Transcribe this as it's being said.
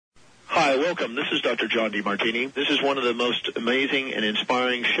Hi, welcome. This is Dr. John DeMartini. This is one of the most amazing and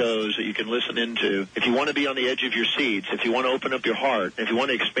inspiring shows that you can listen into. If you want to be on the edge of your seats, if you want to open up your heart, if you want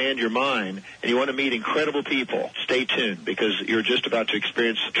to expand your mind, and you want to meet incredible people, stay tuned because you're just about to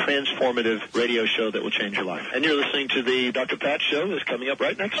experience a transformative radio show that will change your life. And you're listening to the Dr. Pat Show that's coming up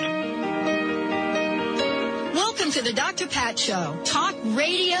right next. Welcome to the Dr. Pat Show. Talk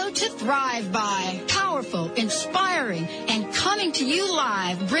radio to thrive by. Powerful, inspiring, and coming to you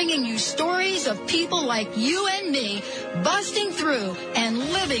live, bringing you stories of people like you and me busting through and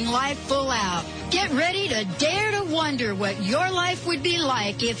living life full out. Get ready to dare to wonder what your life would be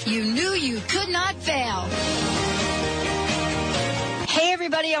like if you knew you could not fail. Hey,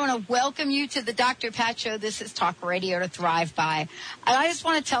 everybody, I want to welcome you to the Dr. Pat Show. This is Talk Radio to Thrive By. And I just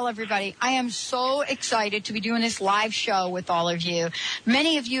want to tell everybody, I am so excited to be doing this live show with all of you.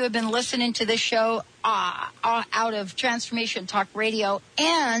 Many of you have been listening to this show out of Transformation Talk Radio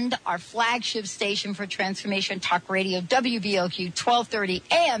and our flagship station for Transformation Talk Radio, WBLQ 1230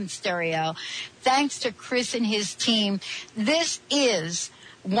 AM stereo. Thanks to Chris and his team. This is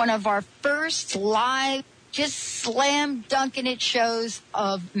one of our first live just slam dunking it shows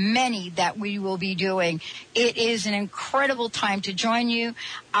of many that we will be doing. It is an incredible time to join you.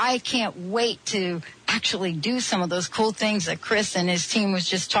 I can't wait to actually do some of those cool things that Chris and his team was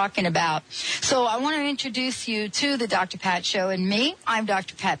just talking about. So I want to introduce you to the Dr. Pat Show and me. I'm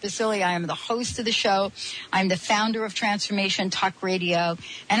Dr. Pat Basile. I am the host of the show. I'm the founder of Transformation Talk Radio,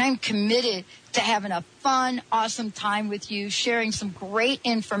 and I'm committed to having a fun, awesome time with you, sharing some great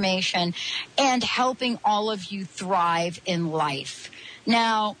information, and helping all of you thrive in life.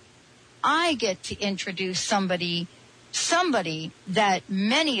 Now, I get to introduce somebody that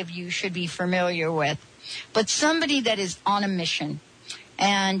many of you should be familiar with, but somebody that is on a mission.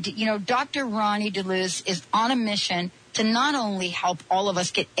 And, you know, Dr. Roni DeLuz is on a mission to not only help all of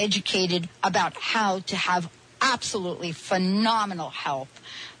us get educated about how to have absolutely phenomenal health,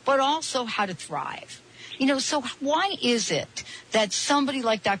 but also how to thrive. You know, so why is it that somebody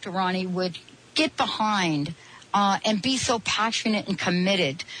like Dr. Roni would get behind and be so passionate and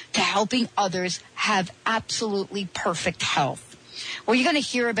committed to helping others have absolutely perfect health? Well, you're going to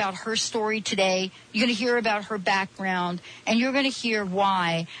hear about her story today. You're going to hear about her background, and you're going to hear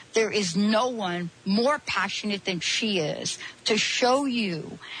why there is no one more passionate than she is to show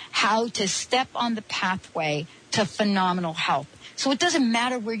you how to step on the pathway to phenomenal health. So it doesn't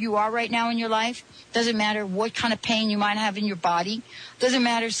matter where you are right now in your life. Doesn't matter what kind of pain you might have in your body. Doesn't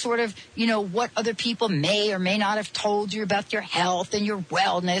matter sort of, you know, what other people may or may not have told you about your health and your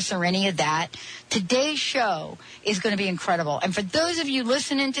wellness or any of that. Today's show is going to be incredible. And for those of you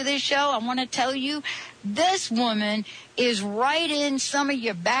listening to this show, I want to tell you, this woman is right in some of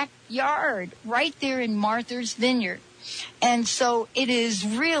your backyard, right there in Martha's Vineyard. And so it is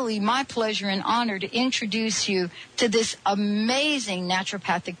really my pleasure and honor to introduce you to this amazing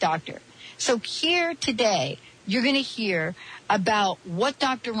naturopathic doctor. So here today, you're going to hear about what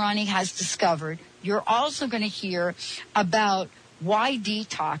Dr. Roni has discovered. You're also going to hear about why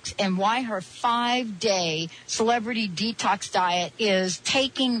detox and why her 5-day Celebrity Detox Diet is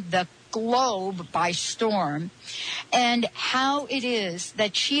taking the globe by storm, and how it is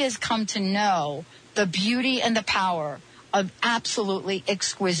that she has come to know the beauty and the power of absolutely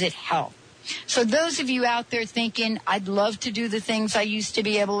exquisite health. So those of you out there thinking, I'd love to do the things I used to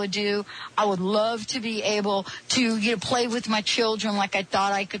be able to do. I would love to be able to, you know, play with my children like I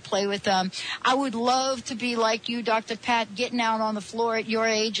thought I could play with them. I would love to be like you, Dr. Pat, getting out on the floor at your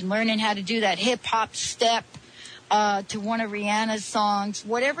age and learning how to do that hip-hop step to one of Rihanna's songs.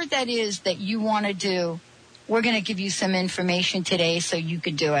 Whatever that is that you want to do, we're going to give you some information today so you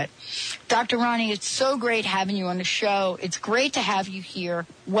could do it. Dr. Roni, it's so great having you on the show. It's great to have you here.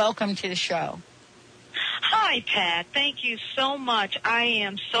 Welcome to the show. Hi, Pat. Thank you so much.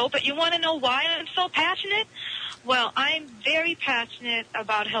 But you want to know why I'm so passionate? Well, I'm very passionate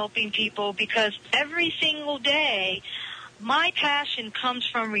about helping people because every single day, my passion comes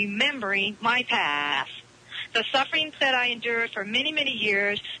from remembering my past. The sufferings that I endured for many, many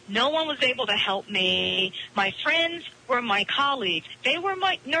years, no one was able to help me. My friends were my colleagues. They were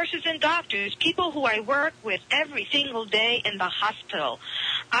my nurses and doctors, people who I work with every single day in the hospital.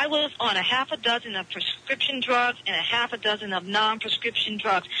 I was on a half a dozen of prescription drugs and a half a dozen of non-prescription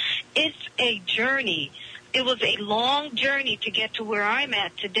drugs. It's a journey. It was a long journey to get to where I'm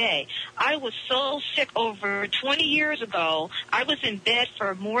at today. I was so sick over 20 years ago. I was in bed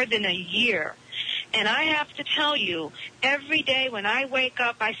for more than a year. And I have to tell you, every day when I wake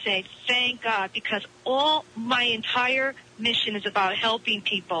up, I say, thank God, because all my entire mission is about helping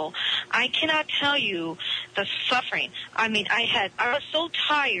people. I cannot tell you the suffering. I mean, I was so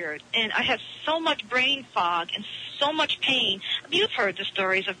tired, and I had so much brain fog and so much pain. You've heard the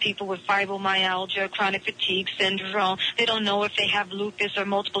stories of people with fibromyalgia, chronic fatigue syndrome. They don't know if they have lupus or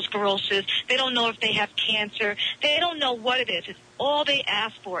multiple sclerosis. They don't know if they have cancer. They don't know what it is. All they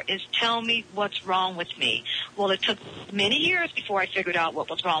ask for is tell me what's wrong with me. Well, it took many years before I figured out what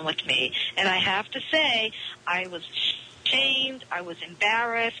was wrong with me. And I have to say, I was ashamed. I was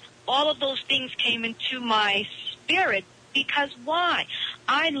embarrassed. All of those things came into my spirit because why?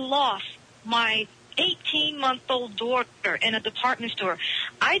 I lost my 18-month-old daughter in a department store.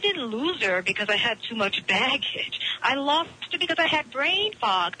 I didn't lose her because I had too much baggage. I lost her because I had brain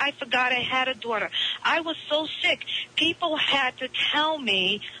fog. I forgot I had a daughter. I was so sick. People had to tell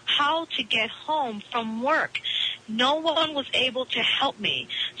me how to get home from work. No one was able to help me.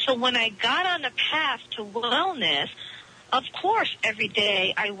 So when I got on the path to wellness, of course, every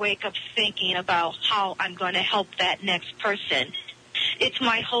day I wake up thinking about how I'm going to help that next person. It's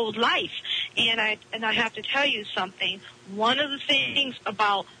my whole life. And I have to tell you something. One of the things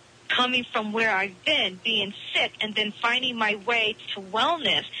about coming from where I've been, being sick, and then finding my way to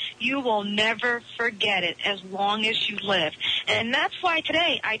wellness, you will never forget it as long as you live. And that's why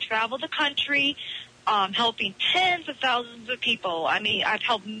today I travel the country, helping tens of thousands of people. I mean, I've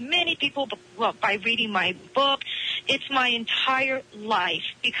helped many people by reading my book. It's my entire life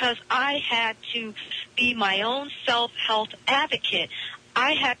because I had to be my own self-health advocate.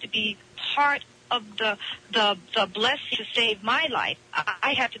 I had to be part of the blessing to save my life.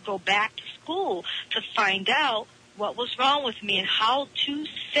 I had to go back to school to find out what was wrong with me and how to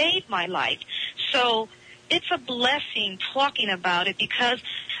save my life. So it's a blessing talking about it because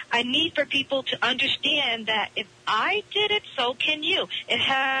I need for people to understand that if I did it, so can you. It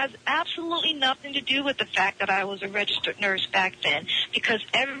has absolutely nothing to do with the fact that I was a registered nurse back then, because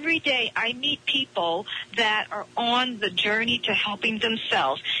every day I meet people that are on the journey to helping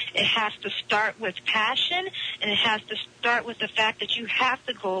themselves. It has to start with passion, and it has to start with the fact that you have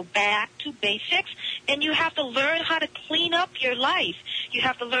to go back to basics, and you have to learn how to clean up your life. You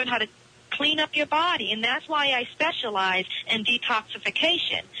have to learn how to clean up your body, and that's why I specialize in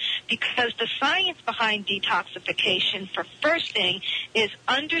detoxification, because the science behind detoxification, for first thing, is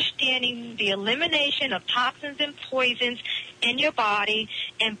understanding the elimination of toxins and poisons in your body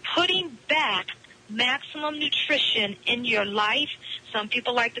and putting back maximum nutrition in your life. Some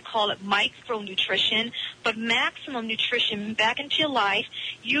people like to call it micronutrition, but maximum nutrition back into your life.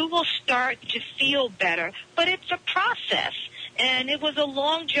 You will start to feel better, but it's a process. And it was a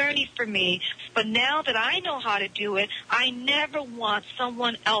long journey for me, but now that I know how to do it, I never want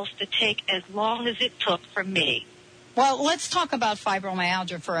someone else to take as long as it took for me. Well, let's talk about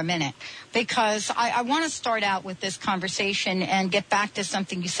fibromyalgia for a minute, because I want to start out with this conversation and get back to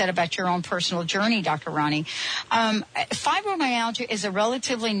something you said about your own personal journey, Dr. Roni. Fibromyalgia is a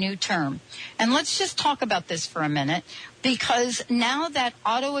relatively new term, and let's just talk about this for a minute, because now that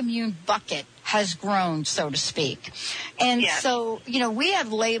autoimmune bucket has grown, so to speak. And yes. So, we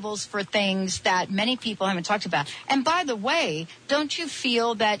have labels for things that many people haven't talked about. And by the way, don't you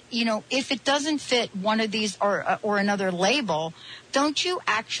feel that, if it doesn't fit one of these or another label, don't you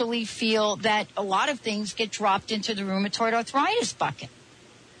actually feel that a lot of things get dropped into the rheumatoid arthritis bucket?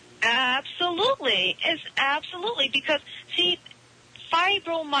 Absolutely. It's absolutely, because, see,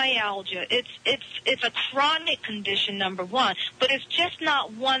 fibromyalgia, it's a chronic condition, number one, but it's just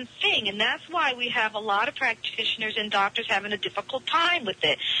not one thing, and that's why we have a lot of practitioners and doctors having a difficult time with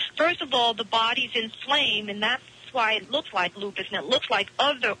it. First of all, the body's inflamed, and that's why it looks like lupus, and it looks like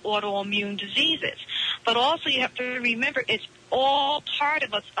other autoimmune diseases. But also you have to remember it's all part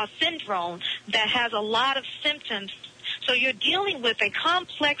of a syndrome that has a lot of symptoms. So you're dealing with a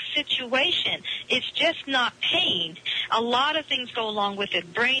complex situation. It's just not pain. A lot of things go along with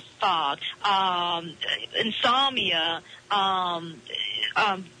it. Brain fog, insomnia,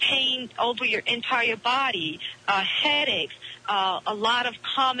 pain over your entire body, headaches, a lot of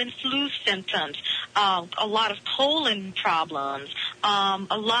common flu symptoms, a lot of colon problems,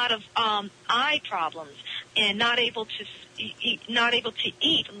 a lot of eye problems, and not able to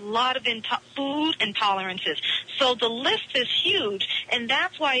eat, a lot of food intolerances. So the list is huge, and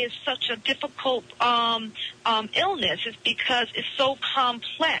that's why it's such a difficult illness, is because it's so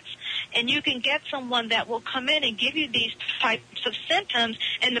complex. And you can get someone that will come in and give you these types of symptoms,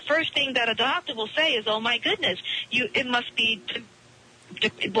 and the first thing that a doctor will say is, oh my goodness, it must be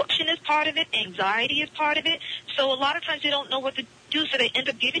depression is part of it, anxiety is part of it. So a lot of times they don't know what to do, so they end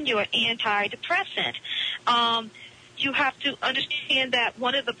up giving you an antidepressant. You have to understand that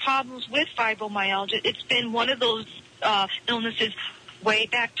one of the problems with fibromyalgia, it's been one of those illnesses way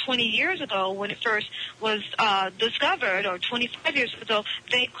back 20 years ago when it first was discovered, or 25 years ago,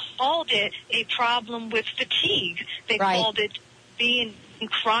 they called it a problem with fatigue. They called it being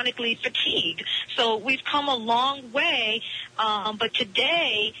chronically fatigued. So we've come a long way, but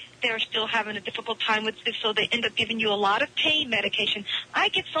today they're still having a difficult time with this, so they end up giving you a lot of pain medication. I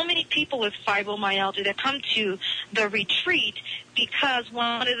get so many people with fibromyalgia that come to the retreat because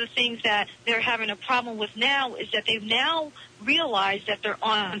one of the things that they're having a problem with now is that they've now realized that they're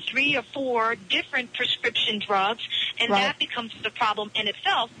on 3 or 4 different prescription drugs, and that becomes the problem in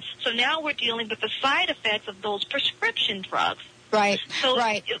itself. So now we're dealing with the side effects of those prescription drugs. Right.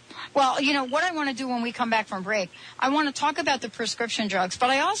 Well, you know, what I want to do when we come back from break, I want to talk about the prescription drugs, but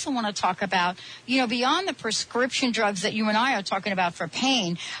I also want to talk about, you know, beyond the prescription drugs that you and I are talking about for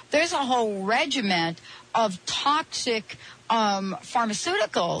pain, there's a whole regiment of toxic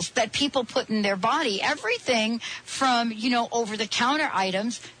pharmaceuticals that people put in their body. Everything from, you know, over-the-counter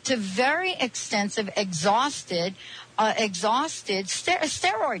items to very extensive, exhausted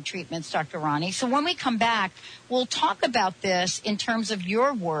steroid treatments, Dr. Roni. So when we come back, we'll talk about this in terms of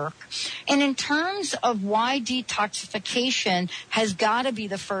your work and in terms of why detoxification has got to be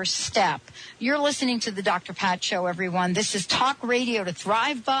the first step. You're listening to the Dr. Pat Show, everyone. This is Talk Radio to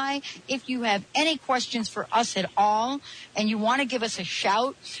Thrive By. If you have any questions for us at all and you want to give us a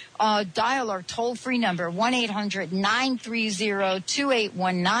shout, dial our toll-free number,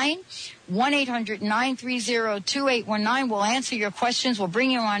 1-800-930-2819. 1-800-930-2819. We'll answer your questions. We'll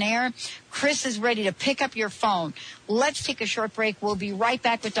bring you on air. Chris is ready to pick up your phone. Let's take a short break. We'll be right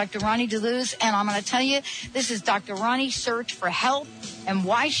back with Dr. Roni DeLuz. And I'm going to tell you, this is Dr. Roni's search for health and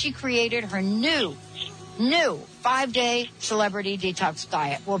why she created her new 5-day Celebrity Detox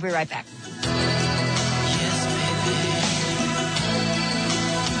Diet. We'll be right back. Yes, baby.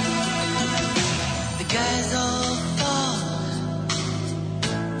 The guys all fall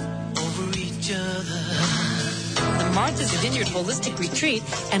over each other. Martha's Vineyard Holistic Retreat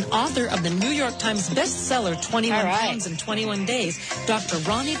and author of the New York Times bestseller 21 Pounds in 21 Days, Dr.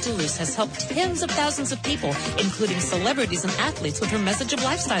 Roni DeLuz has helped tens of thousands of people, including celebrities and athletes, with her message of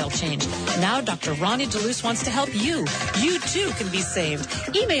lifestyle change. Now Dr. Roni DeLuz wants to help you. You too can be saved.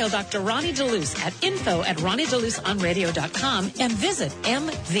 Email Dr. Roni DeLuz at info@RoniDeLuzOnRadio.com and visit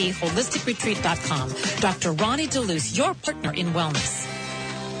mtheholisticretreat.com. Dr. Roni DeLuz, your partner in wellness.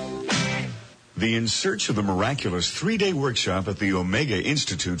 The In Search of the Miraculous 3-day workshop at the Omega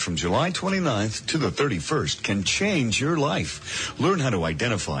Institute from July 29th to the 31st can change your life. Learn how to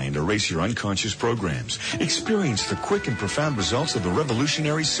identify and erase your unconscious programs. Experience the quick and profound results of the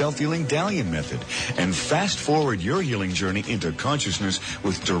revolutionary self-healing Dalian method. And fast forward your healing journey into consciousness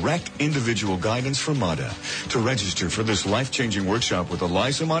with direct individual guidance from Mata. To register for this life-changing workshop with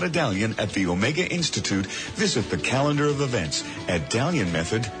Eliza Mata Dalian at the Omega Institute, visit the calendar of events at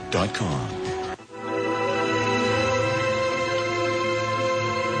DalianMethod.com.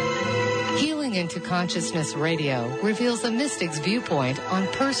 Into Consciousness Radio reveals a mystic's viewpoint on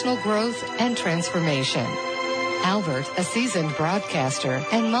personal growth and transformation. Albert, a seasoned broadcaster,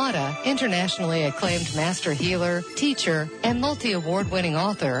 and Mata, internationally acclaimed master healer, teacher, and multi-award-winning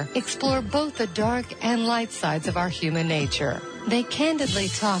author, explore both the dark and light sides of our human nature. They candidly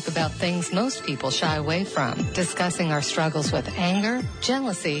talk about things most people shy away from, discussing our struggles with anger,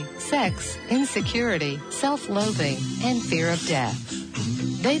 jealousy, sex, insecurity, self-loathing, and fear of death.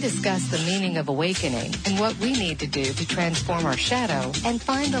 They discuss the meaning of awakening and what we need to do to transform our shadow and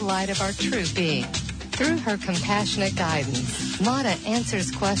find the light of our true being. Through her compassionate guidance, Mata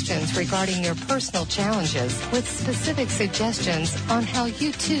answers questions regarding your personal challenges with specific suggestions on how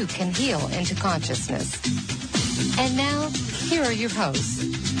you too can heal into consciousness. And now, here are your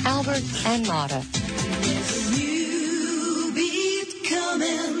hosts, Albert and Mata. You beat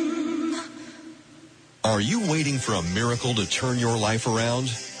coming. Are you waiting for a miracle to turn your life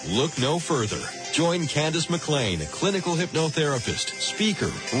around? Look no further. Join Candace McLean, a clinical hypnotherapist, speaker,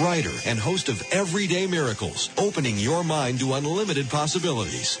 writer, and host of Everyday Miracles, opening your mind to unlimited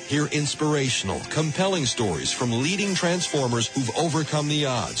possibilities. Hear inspirational, compelling stories from leading transformers who've overcome the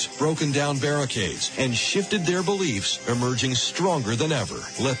odds, broken down barricades, and shifted their beliefs, emerging stronger than ever.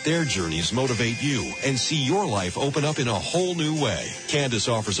 Let their journeys motivate you and see your life open up in a whole new way. Candace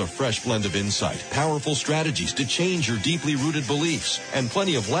offers a fresh blend of insight, powerful strategies to change your deeply rooted beliefs, and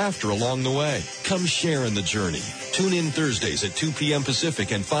plenty of laughter along the way. Come share in the journey. Tune in Thursdays at 2 p.m.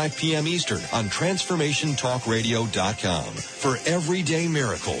 Pacific and 5 p.m. Eastern on TransformationTalkRadio.com for Everyday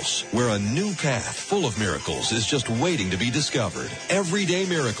Miracles, where a new path full of miracles is just waiting to be discovered. Everyday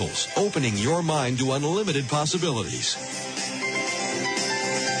Miracles, opening your mind to unlimited possibilities.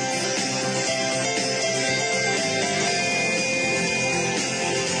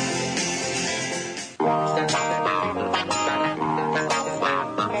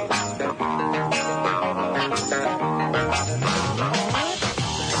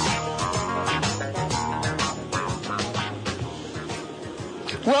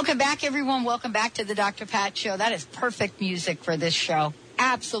 Welcome back, everyone. Welcome back to the Dr. Pat Show. That is perfect music for this show.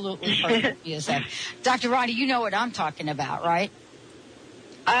 Absolutely perfect music. Dr. Roni, you know what I'm talking about, right?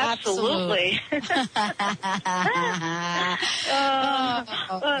 Absolutely.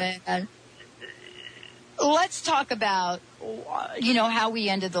 Man. Let's talk about, how we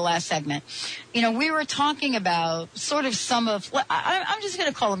ended the last segment. We were talking about sort of some of, I'm just going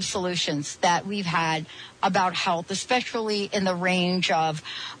to call them solutions that we've had about health, especially in the range of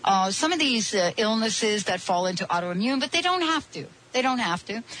some of these illnesses that fall into autoimmune, but they don't have to. They don't have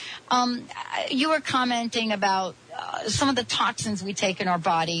to. You were commenting about some of the toxins we take in our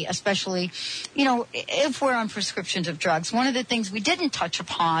body, especially, if we're on prescriptions of drugs. One of the things we didn't touch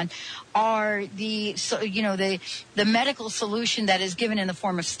upon are the medical solution that is given in the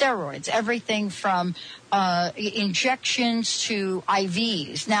form of steroids, everything from injections to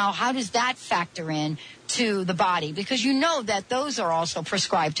IVs. Now, how does that factor in to the body? Because you know that those are also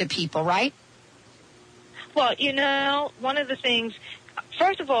prescribed to people, right? Well, one of the things,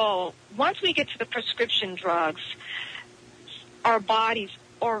 first of all, once we get to the prescription drugs, our body's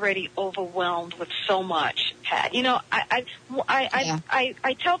already overwhelmed with so much, Pat. I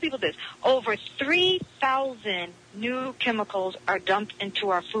tell people this. Over 3,000 new chemicals are dumped into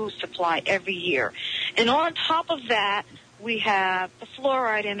our food supply every year. And on top of that, we have the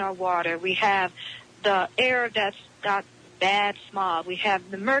fluoride in our water. We have the air that's got bad smog. We have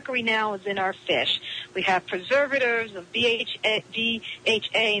the mercury now is in our fish. We have preservatives of DHA and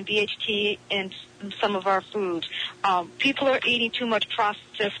BHT in some of our foods. People are eating too much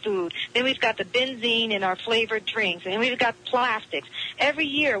processed food. Then we've got the benzene in our flavored drinks. And then we've got plastics. Every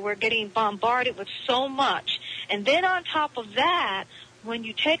year we're getting bombarded with so much. And then on top of that, when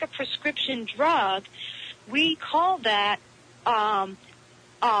you take a prescription drug, we call that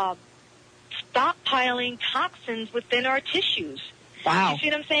stockpiling toxins within our tissues. Wow. You see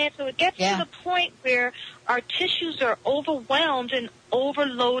what I'm saying? So it gets to the point where our tissues are overwhelmed and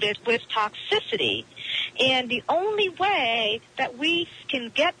overloaded with toxicity. And the only way that we can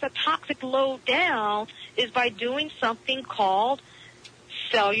get the toxic load down is by doing something called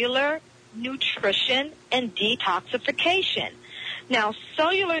cellular nutrition and detoxification. Now,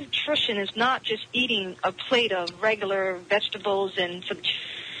 cellular nutrition is not just eating a plate of regular vegetables and some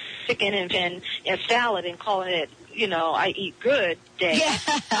chicken and salad and calling it, I eat good day. Yeah.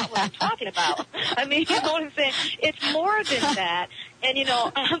 That's not what I'm talking about. I mean, you know what I'm saying? It's more than that. And,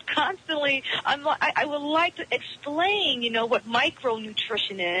 I would like to explain, what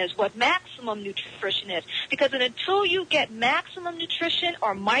micronutrition is, what maximum nutrition is. Because until you get maximum nutrition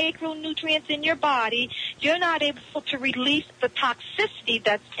or micronutrients in your body, you're not able to release the toxicity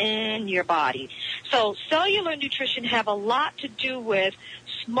that's in your body. So cellular nutrition have a lot to do with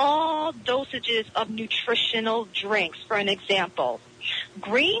small dosages of nutritional drinks. For an example,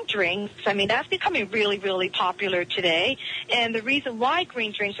 green drinks, that's becoming really, really popular today. And the reason why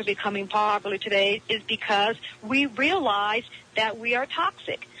green drinks are becoming popular today is because we realize that we are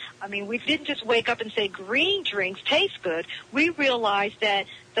toxic. We didn't just wake up and say green drinks taste good. We realized that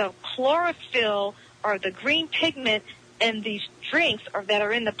the chlorophyll or the green pigment in these drinks that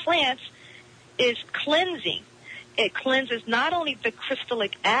are in the plants is cleansing. It cleanses not only the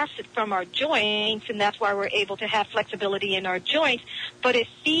crystallic acid from our joints, and that's why we're able to have flexibility in our joints, but it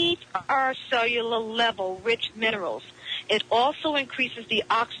feeds our cellular level rich minerals. It also increases the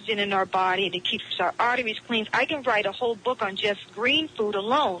oxygen in our body, and it keeps our arteries clean. I can write a whole book on just green food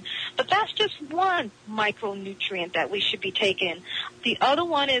alone, but that's just one micronutrient that we should be taking. The other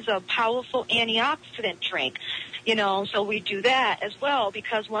one is a powerful antioxidant drink. So we do that as well,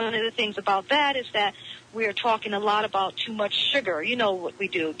 because one of the things about that is that we're talking a lot about too much sugar. You know what we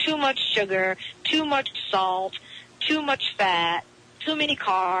do. Too much sugar, too much salt, too much fat, too many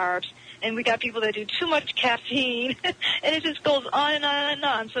carbs, and we got people that do too much caffeine, and it just goes on and on and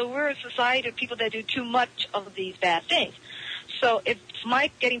on. So we're a society of people that do too much of these bad things. So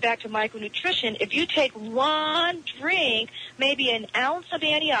getting back to micronutrition, if you take one drink, maybe an ounce of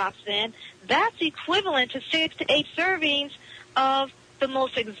antioxidant, that's equivalent to 6 to 8 servings of the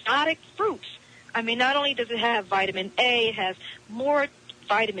most exotic fruits. Not only does it have vitamin A, it has more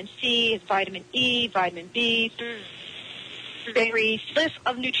vitamin C, it's vitamin E, vitamin B, berries, list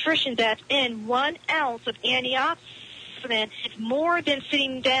of nutrition that's in 1 ounce of antioxidant. It's more than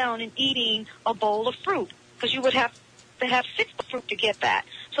sitting down and eating a bowl of fruit, because you would have to have 6 fruit to get that.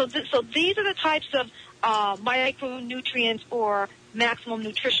 So these are the types of micronutrients or maximum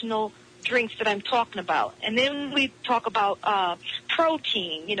nutritional drinks that I'm talking about. And then we talk about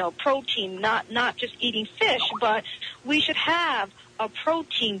protein, protein, not just eating fish, but we should have a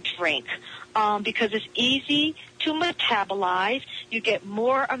protein drink because it's easy to metabolize. You get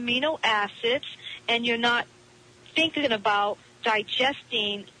more amino acids, and you're not thinking about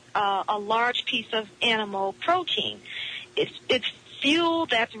digesting a large piece of animal protein. It's fuel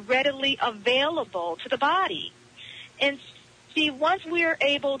that's readily available to the body. And see, once we are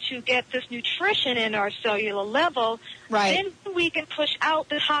able to get this nutrition in our cellular level, then we can push out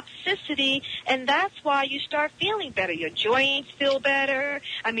the toxicity, and that's why you start feeling better. Your joints feel better.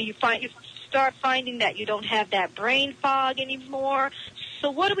 I mean, you start finding that you don't have that brain fog anymore.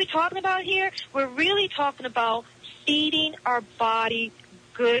 So what are we talking about here? We're really talking about feeding our body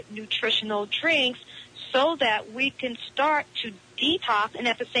good nutritional drinks so that we can start to detox and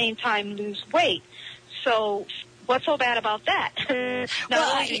at the same time lose weight. So what's so bad about that?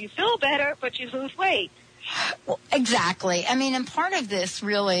 Not only do you feel better, but you lose weight. Well, exactly. I mean, and part of this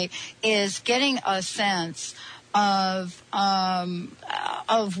really is getting a sense of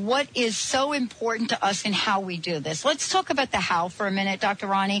what is so important to us and how we do this. Let's talk about the how for a minute, Dr.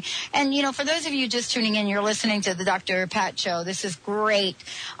 Roni. And, you know, for those of you just tuning in, you're listening to the Dr. Pat Show. This is great.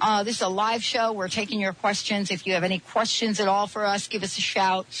 This is a live show. We're taking your questions. If you have any questions at all for us, give us a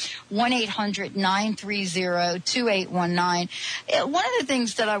shout. 1-800-930-2819. One of the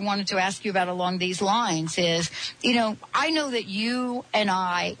things that I wanted to ask you about along these lines is, you know, I know that you and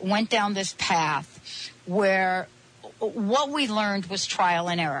I went down this path where what we learned was trial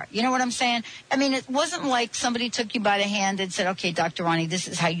and error. You know what I'm saying? I mean, it wasn't like somebody took you by the hand and said, okay, Dr. Roni, this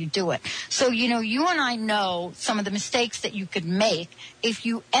is how you do it. So, you know, you and I know some of the mistakes that you could make if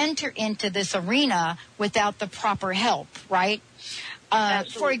you enter into this arena without the proper help, right?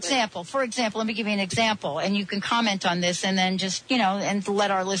 For example, let me give you an example, and you can comment on this and then just, you know, and let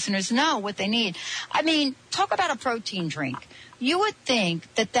our listeners know what they need. I mean, talk about a protein drink. You would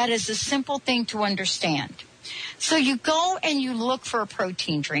think that that is a simple thing to understand. So you go and you look for a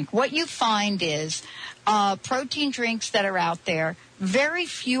protein drink. What you find is protein drinks that are out there, very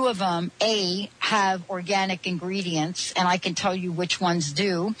few of them, have organic ingredients, and I can tell you which ones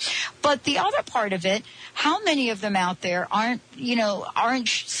do. But the other part of it, how many of them out there aren't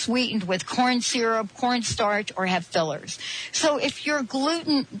sweetened with corn syrup, cornstarch, or have fillers? So if you're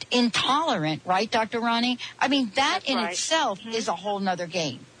gluten intolerant, right, Dr. Roni? I mean, that in itself is a whole nother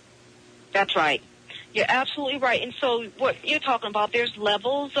game. That's right. You're absolutely right. And so what you're talking about, there's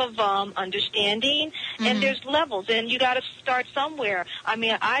levels of understanding, and there's levels, and you got to start somewhere. I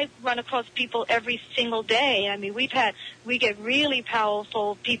mean, I run across people every single day. I mean, we get really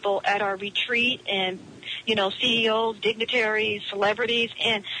powerful people at our retreat, and you know, CEOs, dignitaries, celebrities,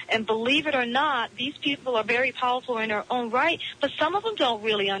 and believe it or not, these people are very powerful in their own right, but some of them don't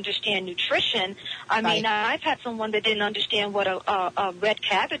really understand nutrition. I mean, I've had someone that didn't understand what a red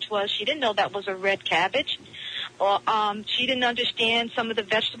cabbage was. She didn't know that was a red cabbage. Or she didn't understand some of the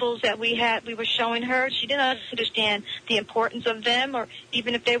vegetables that we were showing her. She didn't understand the importance of them, or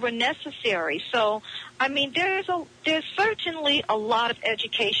even if they were necessary. So, I mean, there's certainly a lot of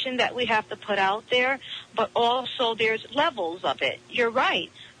education that we have to put out there, but also there's levels of it. You're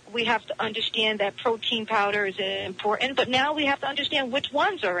right. We have to understand that protein powder is important, but now we have to understand which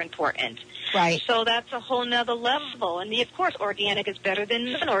ones are important. Right. So that's a whole nother level. And of course, organic is better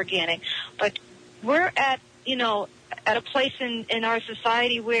than non-organic, but we're at a place in our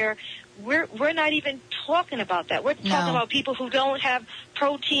society where we're not even talking about that. We're talking about people who don't have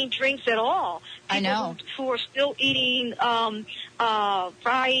protein drinks at all. People I know. Who are still eating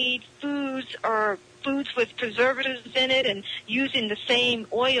fried foods or foods with preservatives in it and using the same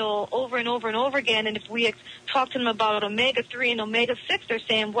oil over and over and over again. And if we talk to them about omega-3 and omega-6, they're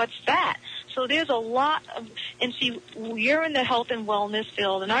saying, what's that? So there's a lot of, and see, you're in the health and wellness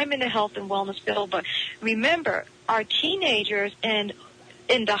field, and I'm in the health and wellness field, but remember, our teenagers and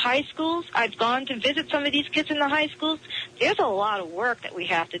in the high schools, I've gone to visit some of these kids in the high schools, there's a lot of work that we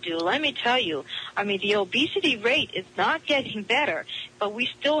have to do. Let me tell you, I mean, the obesity rate is not getting better, but we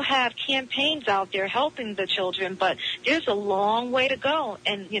still have campaigns out there helping the children, but there's a long way to go.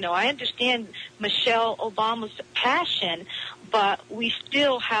 And, you know, I understand Michelle Obama's passion, but we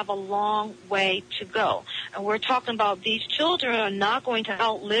still have a long way to go. And we're talking about these children are not going to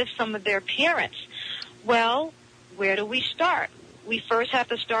outlive some of their parents. Well, where do we start? We first have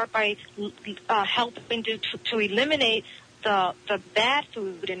to start by helping to eliminate the bad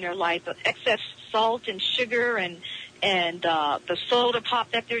food in their life, the excess salt and sugar and the soda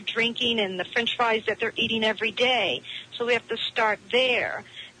pop that they're drinking and the French fries that they're eating every day. So we have to start there.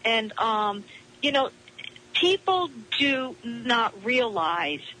 And, you know, people do not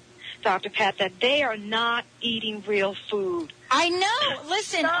realize, Dr. Pat, that they are not eating real food. I know.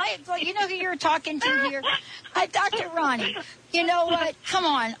 Listen, you know who you're talking to here? Dr. Roni. You know what? Come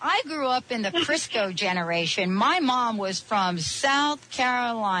on. I grew up in the Crisco generation. My mom was from South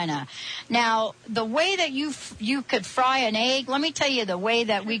Carolina. Now, the way that you could fry an egg, let me tell you the way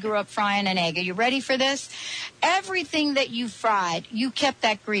that we grew up frying an egg. Are you ready for this? Everything that you fried, you kept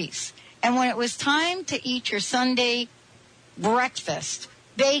that grease. And when it was time to eat your Sunday breakfast,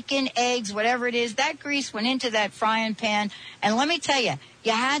 bacon, eggs, whatever it is, that grease went into that frying pan. And let me tell you,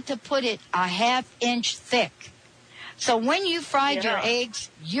 you had to put it a half-inch thick. So when you fried your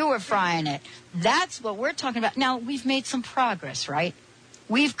eggs, you were frying it. That's what we're talking about. Now, we've made some progress, right?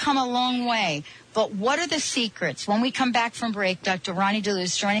 We've come a long way. But what are the secrets? When we come back from break, Dr. Roni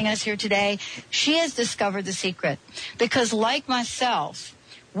DeLuce joining us here today, she has discovered the secret. Because like myself,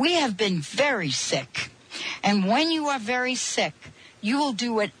 we have been very sick. And when you are very sick, you will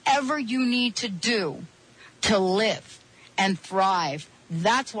do whatever you need to do to live and thrive.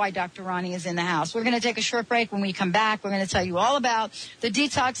 That's why Dr. Roni is in the house. We're going to take a short break. When we come back, we're going to tell you all about the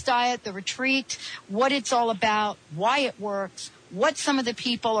detox diet, the retreat, what it's all about, why it works, what some of the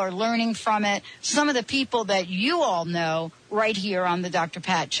people are learning from it, some of the people that you all know right here on the Dr.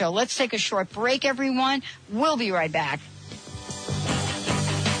 Pat Show. Let's take a short break, everyone. We'll be right back.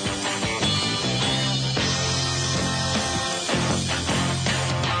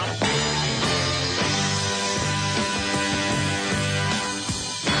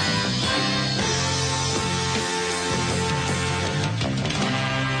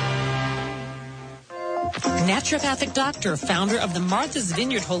 Naturopathic doctor, founder of the Martha's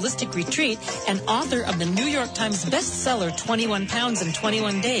Vineyard Holistic Retreat, and author of the New York Times bestseller 21 Pounds in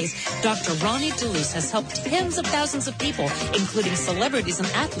 21 Days, Dr. Roni DeLuce has helped tens of thousands of people, including celebrities and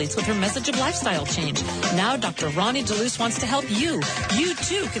athletes, with her message of lifestyle change. Now Dr. Roni DeLuce wants to help you. You,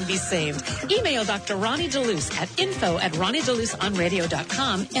 too, can be saved. Email Dr. Roni DeLuce at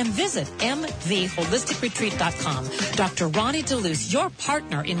info@RoniDeLuceOnRadio.com and visit mtheholisticretreat.com. Dr. Roni DeLuce, your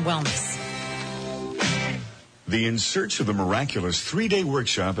partner in wellness. The In Search of the Miraculous 3-day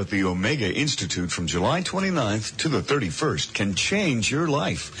workshop at the Omega Institute from July 29th to the 31st can change your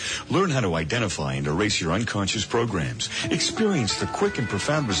life. Learn how to identify and erase your unconscious programs. Experience the quick and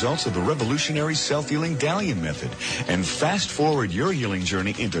profound results of the revolutionary self-healing Dalian method. And fast forward your healing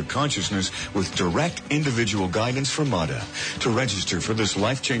journey into consciousness with direct individual guidance from Mata. To register for this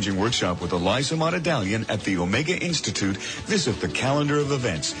life-changing workshop with Eliza Mata Dalian at the Omega Institute, visit the calendar of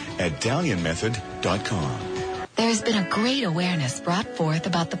events at DalianMethod.com. There has been a great awareness brought forth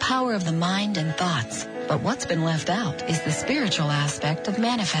about the power of the mind and thoughts. But what's been left out is the spiritual aspect of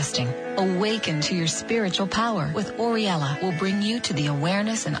manifesting. Awaken to your spiritual power with Oriella will bring you to the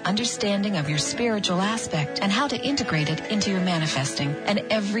awareness and understanding of your spiritual aspect and how to integrate it into your manifesting and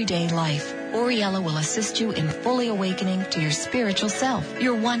everyday life. Oriella will assist you in fully awakening to your spiritual self,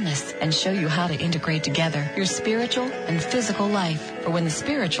 your oneness, and show you how to integrate together your spiritual and physical life. For when the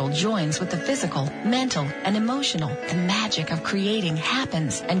spiritual joins with the physical, mental, and emotional, the magic of creating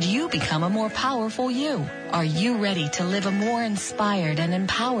happens and you become a more powerful you. Are you ready to live a more inspired and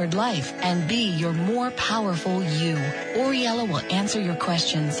empowered life and be your more powerful you? Oriella will answer your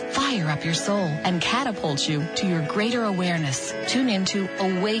questions, fire up your soul, and catapult you to your greater awareness. Tune into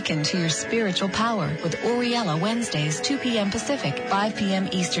Awaken to Your Spiritual Power with Oriella Wednesdays, 2 p.m. Pacific, 5 p.m.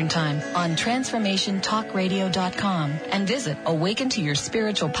 Eastern Time on TransformationTalkRadio.com and visit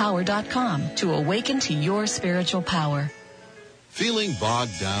AwakenToYourSpiritualPower.com to awaken to your spiritual power. Feeling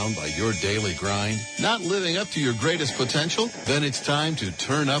bogged down by your daily grind? Not living up to your greatest potential? Then it's time to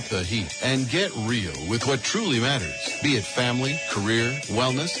turn up the heat and get real with what truly matters. Be it family, career,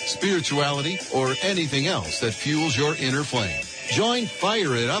 wellness, spirituality, or anything else that fuels your inner flame. Join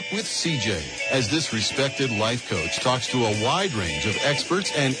Fire It Up with CJ as this respected life coach talks to a wide range of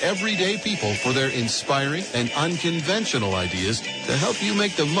experts and everyday people for their inspiring and unconventional ideas to help you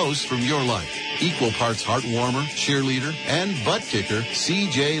make the most from your life. Equal parts heartwarmer, cheerleader, and butt kicker,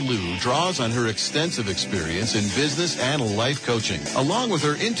 CJ Liu draws on her extensive experience in business and life coaching, along with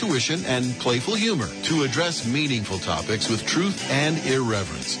her intuition and playful humor to address meaningful topics with truth and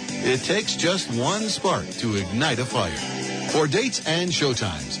irreverence. It takes just one spark to ignite a fire. For dates and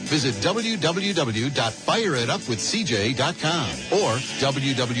showtimes, visit www.fireitupwithcj.com or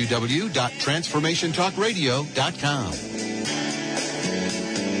www.transformationtalkradio.com.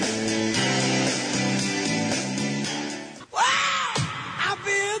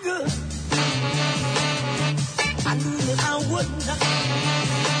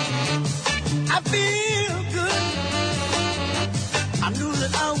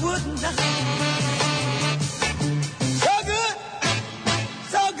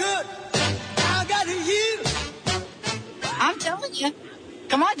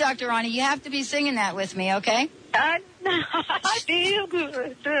 Come on, Dr. Roni, you have to be singing that with me, okay? I feel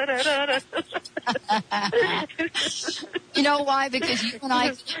good. You know why? Because you and I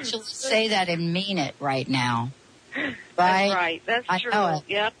can actually say that and mean it right now. Right? That's right. That's true.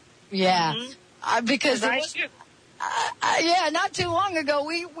 Yep. Yeah. Mm-hmm. Because not too long ago,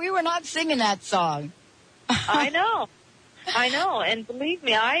 we were not singing that song. I know. And believe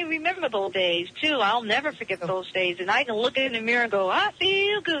me, I remember those days, too. I'll never forget those days. And I can look in the mirror and go, I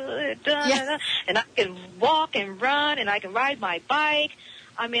feel good. And I can walk and run, and I can ride my bike.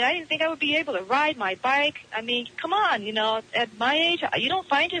 I mean, I didn't think I would be able to ride my bike. I mean, come on, at my age, you don't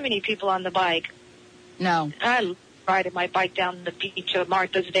find too many people on the bike. No. I riding my bike down the beach of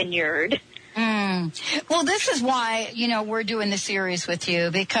Martha's Vineyard. Well, this is why, we're doing the series with you,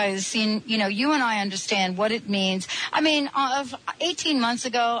 because, you and I understand what it means. I mean, 18 months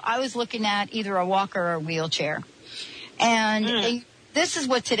ago, I was looking at either a walker or a wheelchair. And this is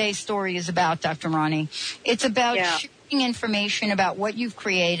what today's story is about, Dr. Roni. It's about sharing information about what you've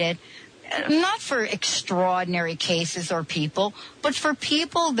created, not for extraordinary cases or people, but for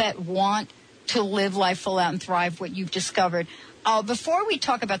people that want to live life full out and thrive, what you've discovered. Before we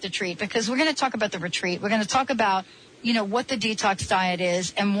talk about the retreat, because we're going to talk about the retreat, we're going to talk about, what the detox diet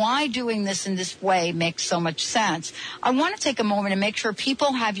is and why doing this in this way makes so much sense. I want to take a moment and make sure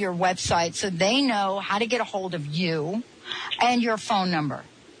people have your website so they know how to get a hold of you and your phone number.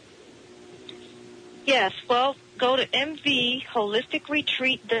 Yes, well, go to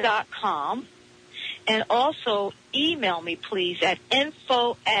mvholisticretreat.com and also email me, please, at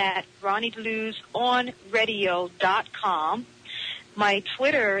info@RoniDeluseOnRadio.com. My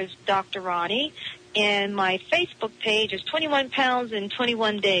Twitter is Dr. Roni, and my Facebook page is 21 Pounds in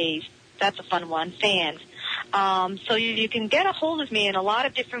 21 Days. That's a fun one, fans. So you can get a hold of me in a lot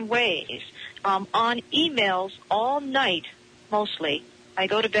of different ways. On emails all night, mostly. I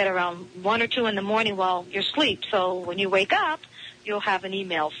go to bed around 1 or 2 in the morning while you're asleep, so when you wake up, you'll have an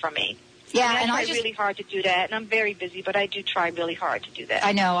email from me. Yeah, I try really hard to do that, and I'm very busy, but I do try really hard to do that.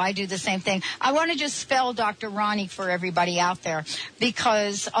 I know, I do the same thing. I want to just spell Dr. Roni for everybody out there,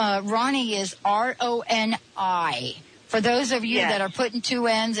 because Roni is R-O-N-I. For those of you that are putting 2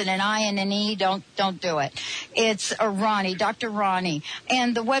 N's and an I and an E, don't do it. It's Roni, Dr. Roni.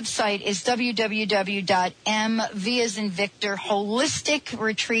 And the website is www.M as in Victor,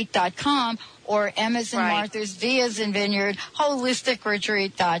 holisticretreat.com, or M as in Martha's, V as in Vineyard,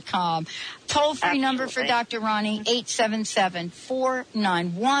 holisticretreat.com. Toll-free number for Dr. Roni,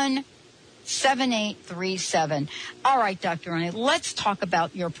 877-491-7837. All right, Dr. Roni, let's talk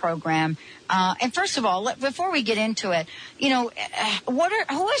about your program. And first of all, before we get into it, who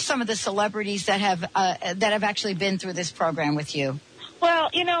are some of the celebrities that have actually been through this program with you? Well,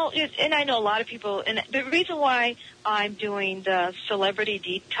 and I know a lot of people, and the reason why I'm doing the Celebrity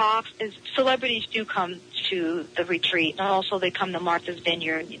Detox is celebrities do come to the retreat, and also they come to Martha's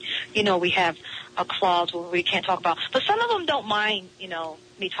Vineyard. We have a clause where we can't talk about, but some of them don't mind,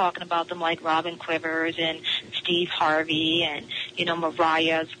 me talking about them, like Robin Quivers and Steve Harvey and,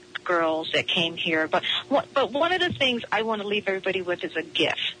 Mariah's girls that came here. But one of the things I want to leave everybody with is a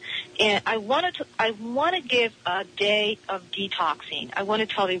gift. And I want to give a day of detoxing. I want to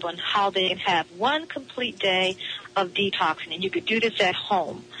tell everyone how they can have one complete day of detoxing, and you could do this at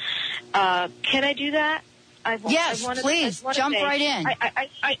home. Can I do that? Yes, please. Jump right in.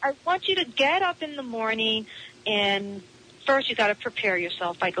 I want you to get up in the morning, and first you got to prepare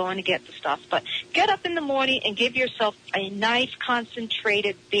yourself by going to get the stuff. But get up in the morning and give yourself a nice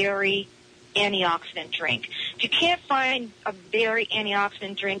concentrated berry antioxidant drink. If you can't find a berry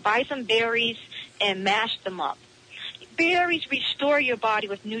antioxidant drink, buy some berries and mash them up. Berries restore your body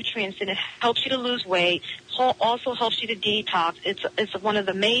with nutrients, and it helps you to lose weight. Also helps you to detox. It's one of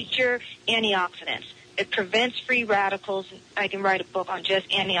the major antioxidants. It prevents free radicals. I can write a book on just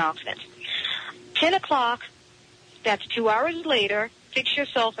antioxidants. 10 o'clock, that's 2 hours later, fix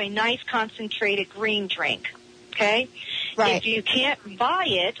yourself a nice concentrated green drink. Okay? Right. If you can't buy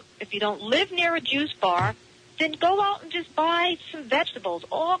it, if you don't live near a juice bar, then go out and just buy some vegetables,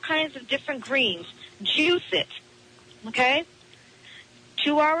 all kinds of different greens. Juice it. Okay?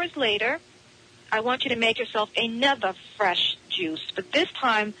 2 hours later, I want you to make yourself another fresh juice. But this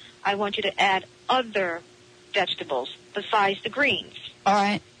time, I want you to add other vegetables besides the greens. All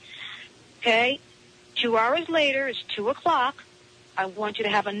right. Okay? 2 hours later, it's 2 o'clock. I want you to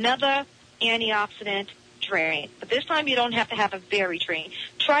have another antioxidant drink. But this time you don't have to have a berry drink.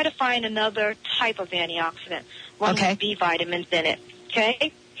 Try to find another type of antioxidant. One with B vitamins in it.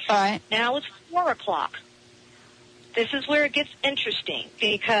 Okay? All right. Now it's 4 o'clock. This is where it gets interesting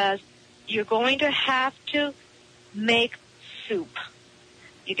because you're going to have to make soup.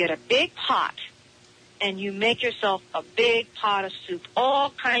 You get a big pot, and you make yourself a big pot of soup, all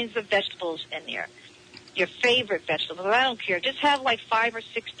kinds of vegetables in there. Your favorite vegetables. I don't care. Just have like 5 or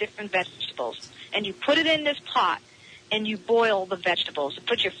 6 different vegetables. And you put it in this pot, and you boil the vegetables.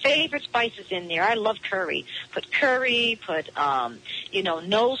 Put your favorite spices in there. I love curry. Put curry,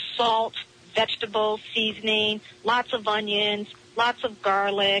 no salt, vegetable seasoning, lots of onions, lots of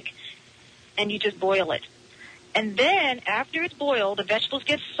garlic, and you just boil it. And then after it's boiled, the vegetables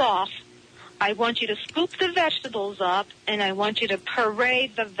get soft. I want you to scoop the vegetables up, and I want you to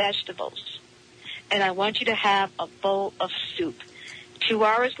puree the vegetables. And I want you to have a bowl of soup. 2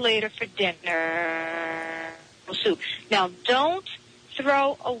 hours later for dinner, soup. Now, don't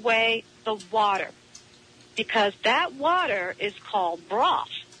throw away the water, because that water is called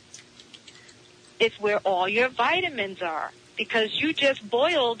broth. It's where all your vitamins are, because you just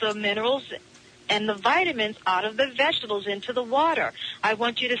boiled the minerals and the vitamins out of the vegetables into the water. I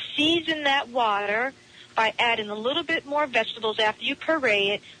want you to season that water by adding a little bit more vegetables after you puree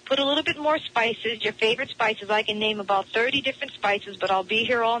it. Put a little bit more spices, your favorite spices. I can name about 30 different spices, but I'll be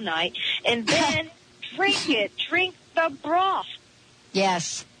here all night. And then drink it. Drink the broth.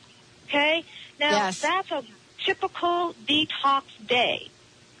 Yes. Okay? Now, That's a typical detox day.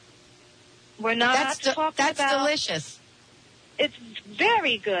 We're not talking about... That's delicious. It's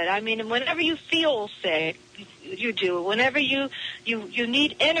very good. I mean, whenever you feel sick, you do it. Whenever you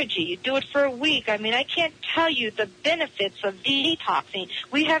need energy, you do it for a week. I mean, I can't tell you the benefits of detoxing.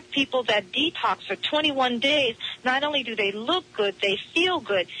 We have people that detox for 21 days. Not only do they look good, they feel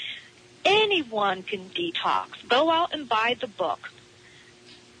good. Anyone can detox. Go out and buy the book.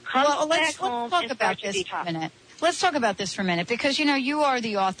 Let's talk about this for a minute. Let's talk about this for a minute, because, you are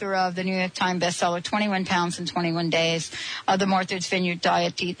the author of the New York Times bestseller, 21 Pounds in 21 Days, the Martha's Vineyard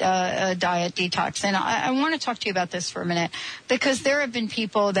Diet Detox. And I want to talk to you about this for a minute, because there have been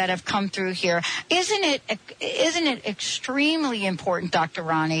people that have come through here. Isn't it extremely important, Dr.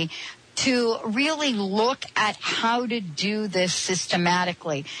 Roni, to really look at how to do this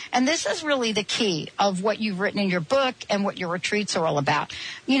systematically? And this is really the key of what you've written in your book and what your retreats are all about.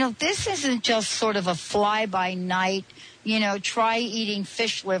 This isn't just sort of a fly-by-night, try eating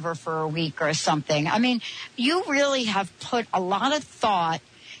fish liver for a week or something. I mean, you really have put a lot of thought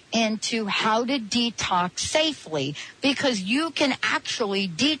into how to detox safely, because you can actually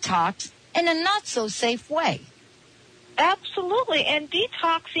detox in a not-so-safe way. Absolutely, and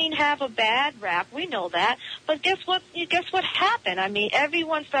detoxing have a bad rap. We know that. But guess what? Happened? I mean,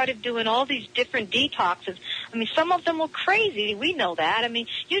 everyone started doing all these different detoxes. I mean, some of them were crazy. We know that. I mean,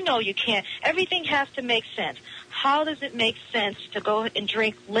 you can't. Everything has to make sense. How does it make sense to go and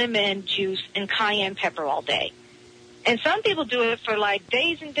drink lemon juice and cayenne pepper all day? And some people do it for like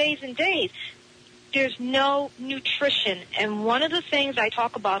days and days and days. There's no nutrition. And one of the things I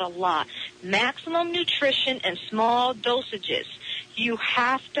talk about a lot, maximum nutrition and small dosages. You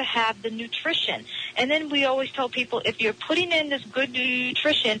have to have the nutrition. And then we always tell people, if you're putting in this good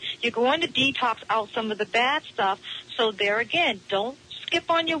nutrition, you're going to detox out some of the bad stuff. So there again, don't skip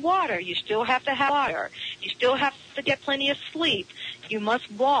on your water. You still have to have water. You still have to get plenty of sleep. You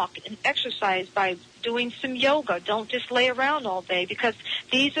must walk and exercise by doing some yoga. Don't just lay around all day, because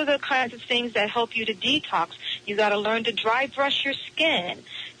these are the kinds of things that help you to detox. You got to learn to dry brush your skin.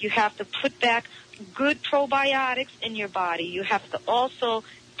 You have to put back good probiotics in your body. You have to also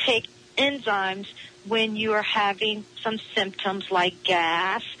take enzymes when you are having some symptoms like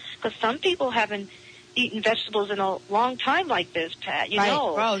gas, because some people haven't eaten vegetables in a long time like this, Pat. You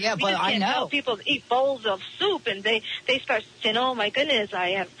know. Oh, yeah, but I know. Tell people to eat bowls of soup, and they start saying, "Oh my goodness,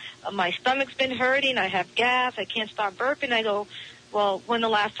 my stomach's been hurting. I have gas. I can't stop burping." I go, "Well, when the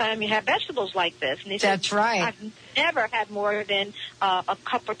last time you had vegetables like this?" And they said, "That's right. I've never had more than a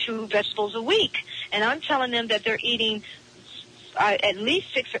cup or 2 vegetables a week." And I'm telling them that they're eating at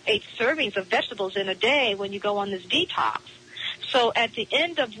least 6 or 8 servings of vegetables in a day when you go on this detox. So at the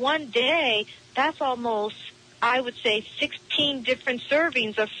end of one day, that's almost, I would say, 16 different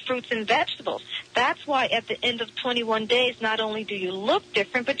servings of fruits and vegetables. That's why at the end of 21 days, not only do you look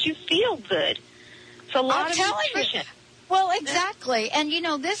different, but you feel good. It's a lot of nutrition. Well, exactly. And,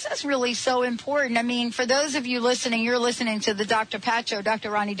 this is really so important. I mean, for those of you listening, you're listening to the Dr. Pat Show. Dr.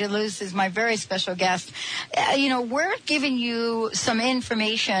 Roni DeLuz is my very special guest. We're giving you some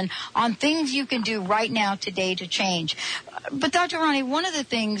information on things you can do right now today to change. But, Dr. Roni, one of the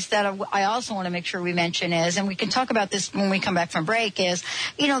things that I also want to make sure we mention is, and we can talk about this when we come back from break, is,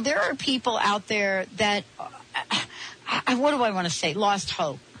 there are people out there that, what do I want to say, lost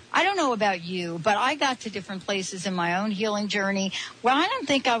hope. I don't know about you, but I got to different places in my own healing journey where I didn't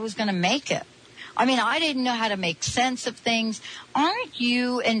think I was going to make it. I mean, I didn't know how to make sense of things. Aren't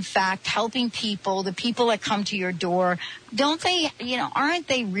you, in fact, helping people, the people that come to your door? Don't they, aren't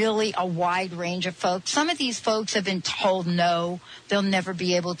they really a wide range of folks? Some of these folks have been told no, they'll never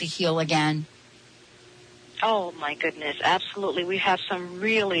be able to heal again. Oh, my goodness, absolutely. We have some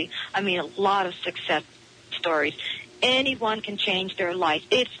a lot of success stories. Anyone can change their life.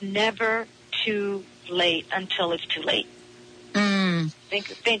 It's never too late until it's too late.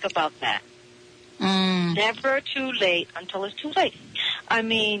 Think about that. Never too late until it's too late. I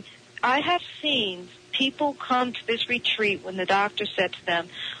mean, I have seen people come to this retreat when the doctor said to them,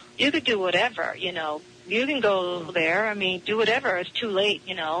 you could do whatever, you can go there. I mean, do whatever. It's too late,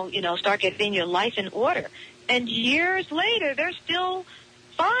 start getting your life in order. And years later, they're still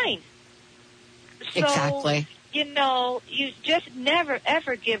fine. So, exactly. You just never,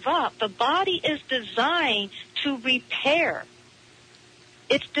 ever give up. The body is designed to repair.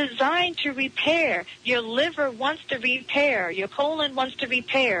 It's designed to repair. Your liver wants to repair. Your colon wants to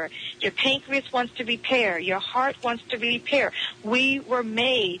repair. Your pancreas wants to repair. Your heart wants to repair. We were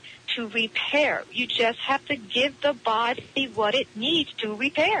made to repair. You just have to give the body what it needs to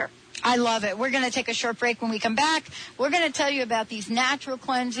repair. I love it. We're going to take a short break. When we come back, we're going to tell you about these natural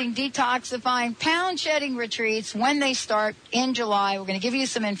cleansing, detoxifying, pound-shedding retreats when they start in July. We're going to give you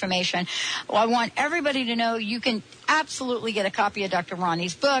some information. Well, I want everybody to know you can absolutely get a copy of Dr.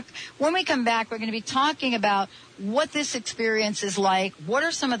 Roni's book. When we come back, we're going to be talking about what this experience is like, what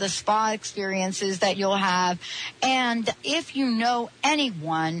are some of the spa experiences that you'll have, and if you know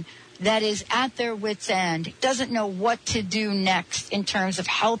anyone that is at their wit's end, doesn't know what to do next in terms of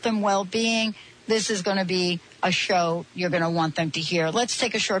health and well-being, this is going to be a show you're going to want them to hear. Let's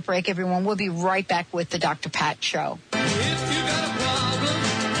take a short break, everyone. We'll be right back with the Dr. Pat Show. If you got a problem,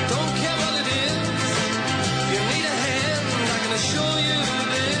 don't care what it is. You need a hand, I can assure you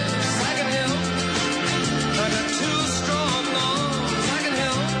this. I can help. I got two strong arms, I can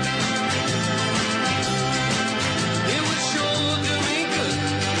help. It would sure do me good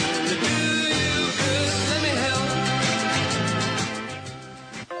to do you good. Let me help.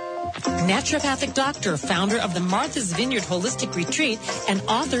 Naturopathic doctor, founder of the Martha's Vineyard Holistic Retreat, and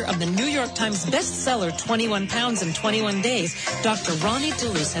author of the New York Times bestseller 21 Pounds in 21 Days, Dr. Roni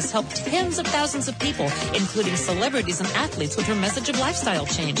DeLuce has helped tens of thousands of people, including celebrities and athletes, with her message of lifestyle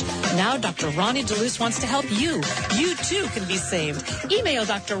change. Now Dr. Roni DeLuce wants to help you. You, too, can be saved. Email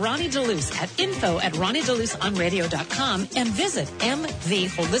Dr. Roni DeLuce at info@RoniDeLuceOnRadio.com and visit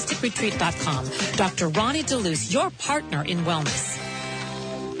mtheholisticretreat.com. Dr. Roni DeLuce, your partner in wellness.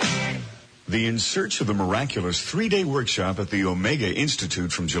 The In Search of the Miraculous 3-day workshop at the Omega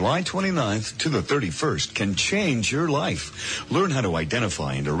Institute from July 29th to the 31st can change your life. Learn how to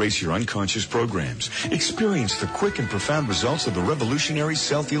identify and erase your unconscious programs. Experience the quick and profound results of the revolutionary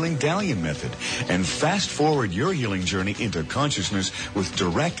self-healing Dalian method. And fast forward your healing journey into consciousness with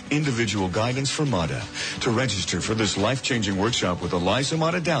direct individual guidance from Mata. To register for this life-changing workshop with Eliza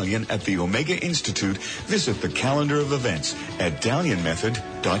Mata Dalian at the Omega Institute, visit the calendar of events at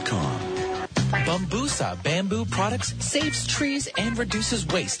DalianMethod.com. Bambusa Bamboo Products saves trees and reduces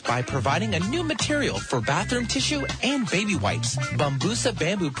waste by providing a new material for bathroom tissue and baby wipes. Bambusa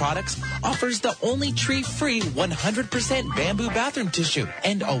Bamboo Products offers the only tree-free 100% bamboo bathroom tissue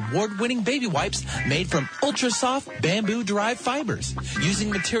and award-winning baby wipes made from ultra-soft bamboo-derived fibers. Using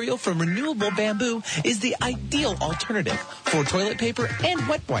material from renewable bamboo is the ideal alternative for toilet paper and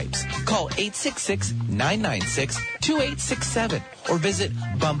wet wipes. Call 866-996-2867 or visit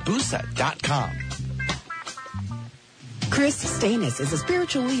bambusa.com. Chris Stanis is a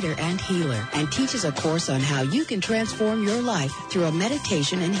spiritual leader and healer and teaches a course on how you can transform your life through a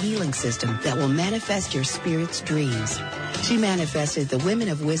meditation and healing system that will manifest your spirit's dreams. She manifested the Women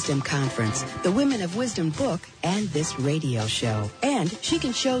of Wisdom Conference, the Women of Wisdom book, and this radio show. And she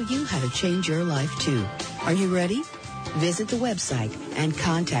can show you how to change your life, too. Are you ready? Visit the website and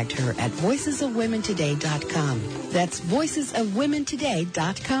contact her at voicesofwomentoday.com. That's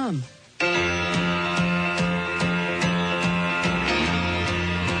voicesofwomentoday.com.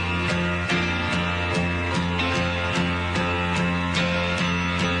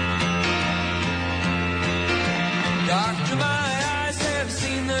 Doctor, my eyes have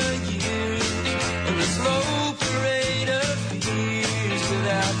seen the years and the slow parade of years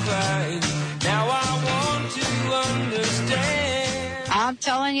without crying. Now I want to understand. I'm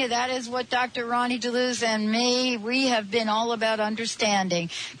telling you, that is what Dr. Roni DeLuce and me, we have been all about understanding,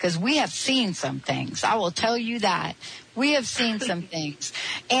 because we have seen some things. I will tell you that. We have seen some things.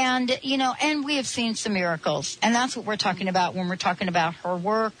 And, and we have seen some miracles. And that's what we're talking about when we're talking about her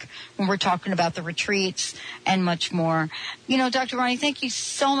work, when we're talking about the retreats, and much more. Dr. Roni, thank you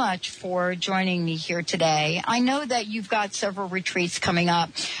so much for joining me here today. I know that you've got several retreats coming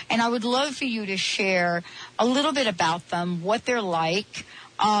up, and I would love for you to share a little bit about them, what they're like,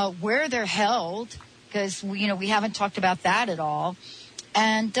 where they're held, because, we haven't talked about that at all.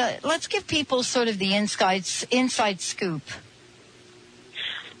 And let's give people sort of the inside scoop.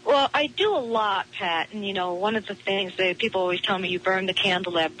 Well, I do a lot, Pat, and, one of the things that people always tell me, you burn the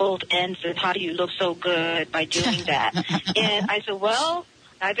candle at both ends, and how do you look so good by doing that? And I said, well,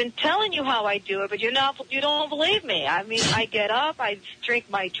 I've been telling you how I do it, but you don't believe me. I mean, I get up, I drink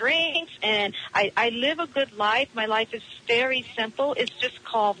my drinks, and I live a good life. My life is very simple. It's just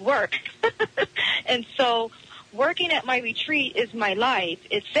called work. And so working at my retreat is my life.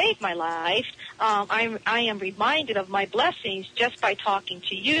 It saved my life. I am reminded of my blessings just by talking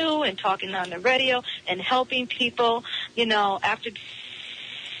to you and talking on the radio and helping people, after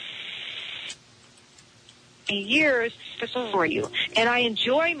years for you. And I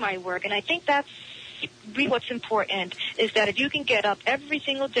enjoy my work, and I think that's really what's important, is that if you can get up every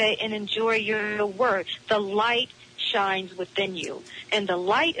single day and enjoy your work, the light shines within you, and the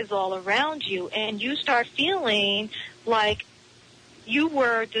light is all around you, and you start feeling like you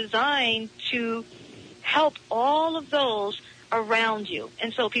were designed to help all of those around you.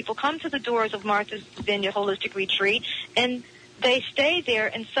 And so people come to the doors of Martha's Vineyard Holistic Retreat, and they stay there,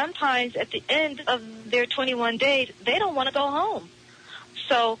 and sometimes at the end of their 21 days, they don't want to go home.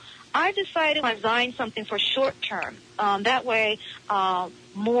 So I decided to design something for short term. That way,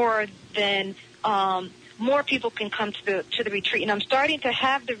 more people can come to the retreat. And I'm starting to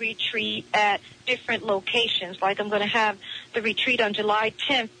have the retreat at different locations. Like I'm going to have the retreat on July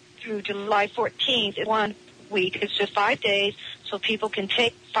 10th through July 14th. It's 1 week. It's just 5 days, so people can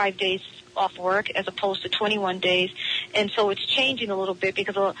take 5 days off work as opposed to 21 days. And so it's changing a little bit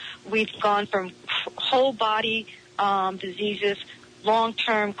because we've gone from whole body diseases,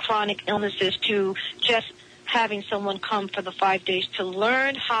 long-term chronic illnesses, to just having someone come for the 5 days to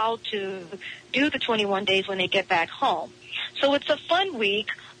learn how to do the 21 days when they get back home. So it's a fun week.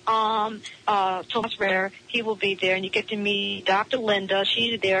 Thomas Rare, he will be there, and you get to meet Dr. Linda,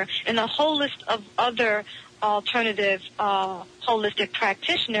 she's there, and a whole list of other alternative holistic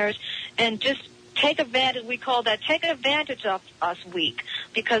practitioners, and just take advantage, we call that take advantage of us week,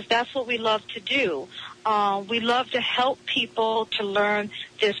 because that's what we love to do. We love to help people to learn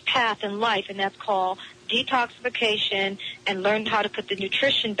this path in life, and that's called detoxification, and learn how to put the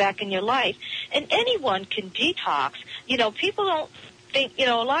nutrition back in your life. And anyone can detox. People don't think,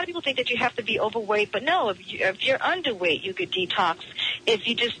 a lot of people think that you have to be overweight, but no, if you're underweight, you could detox. If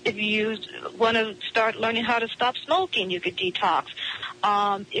you want to start learning how to stop smoking, you could detox.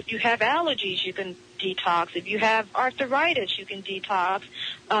 If you have allergies, you can detox. If you have arthritis, you can detox.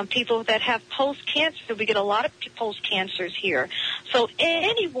 People that have post-cancer, we get a lot of post-cancers here. So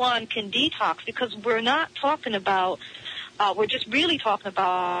anyone can detox, because we're not talking about, we're just really talking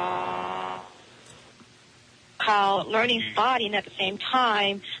about how learning the body, and at the same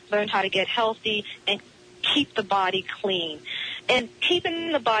time learn how to get healthy and keep the body clean. And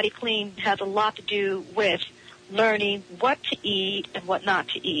keeping the body clean has a lot to do with learning what to eat and what not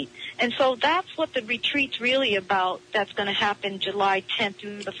to eat. And so that's what the retreat's really about. That's going to happen July 10th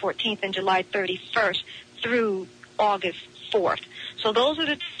through the 14th and July 31st through August 4th. So those are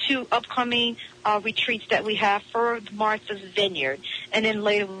the two upcoming retreats that we have for Martha's Vineyard. And then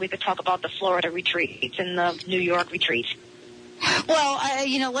later we could talk about the Florida retreats and the New York retreats. Well,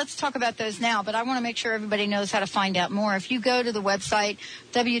 let's talk about those now, but I want to make sure everybody knows how to find out more. If you go to the website,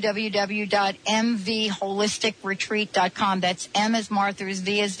 www.mvholisticretreat.com, that's M as Martha's,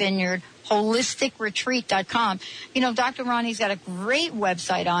 V as Vineyard, holisticretreat.com. Dr. Roni's got a great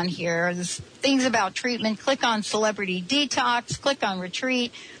website on here. There's things about treatment. Click on Celebrity Detox, click on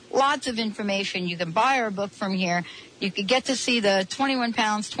Retreat. Lots of information. You can buy our book from here. You could get to see the 21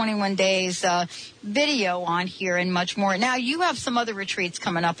 pounds, 21 days video on here and much more. Now, you have some other retreats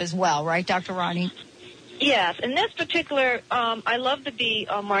coming up as well, right, Dr. Roni? Yes, and this particular, I love to be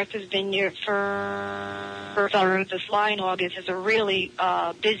Martha's Vineyard for summer. This July and August is a really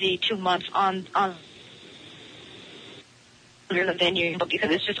busy 2 months on the vineyard,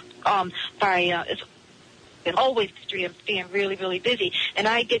 because it's just it's always history of being really, really busy. And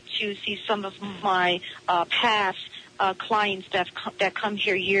I get to see some of my past clients that come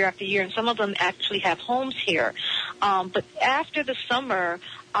here year after year, and some of them actually have homes here. But after the summer,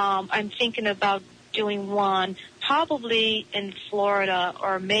 I'm thinking about doing one probably in Florida,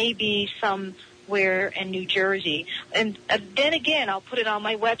 or maybe some where in New Jersey. And then again, I'll put it on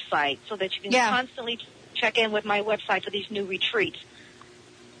my website so that you can constantly check in with my website for these new retreats.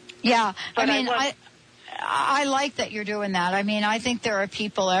 Yeah, but I like that you're doing that. I mean, I think there are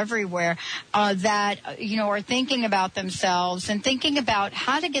people everywhere that, are thinking about themselves and thinking about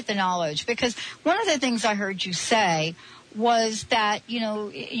how to get the knowledge. Because one of the things I heard you say was that,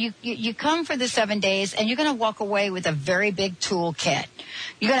 you come for the 7 days and you're going to walk away with a very big toolkit.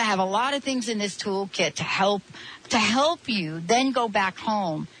 You're going to have a lot of things in this toolkit to help you then go back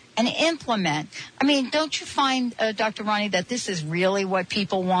home and implement. I mean, don't you find, Dr. Roni, that this is really what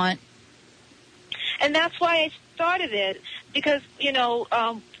people want? And that's why I started it, because,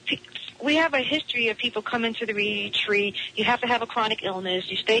 we have a history of people coming to the retreat. You have to have a chronic illness.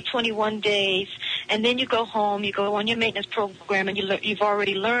 You stay 21 days, and then you go home. You go on your maintenance program, and you've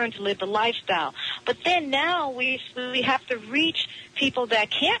already learned to live the lifestyle. But then now we have to reach people that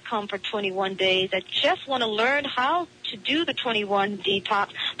can't come for 21 days, that just want to learn how to do the 21 detox,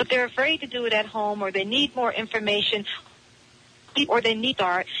 but they're afraid to do it at home, or they need more information, or they need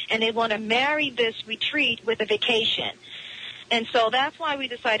art, and they want to marry this retreat with a vacation. And so that's why we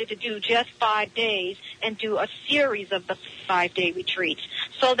decided to do just 5 days and do a series of the 5-day retreats,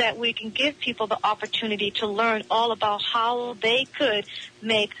 so that we can give people the opportunity to learn all about how they could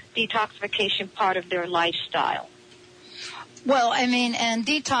make detoxification part of their lifestyle. Well, I mean, and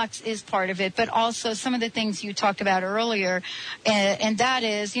detox is part of it, but also some of the things you talked about earlier, and that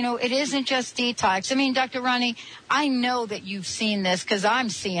is, it isn't just detox. I mean, Dr. Roni, I know that you've seen this because I'm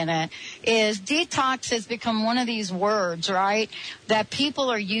seeing it, is detox has become one of these words, right, that people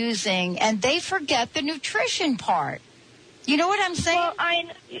are using, and they forget the nutrition part. You know what I'm saying?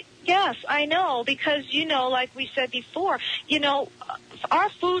 Well, yes, I know, because, like we said before,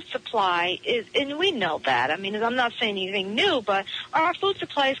 our food supply is, and we know that. I mean, I'm not saying anything new, but our food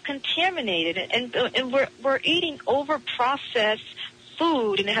supply is contaminated, and we're eating over-processed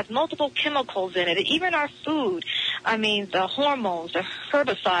food, and it has multiple chemicals in it. Even our food, I mean, the hormones, the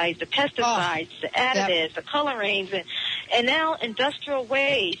herbicides, the pesticides, the additives, the colorings, and now industrial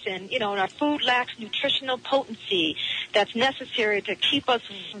waste, and, and our food lacks nutritional potency that's necessary to keep us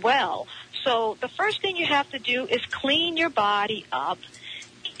well. So the first thing you have to do is clean your body up,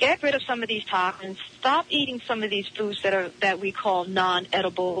 get rid of some of these toxins, stop eating some of these foods that we call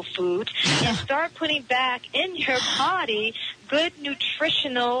non-edible foods, and start putting back in your body good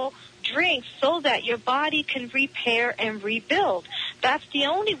nutritional drinks so that your body can repair and rebuild. That's the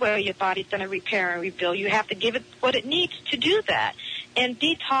only way your body's going to repair and rebuild. You have to give it what it needs to do that. And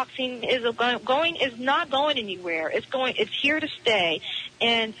detoxing is not going anywhere. It's here to stay.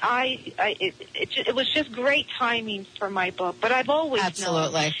 And it was just great timing for my book. But I've always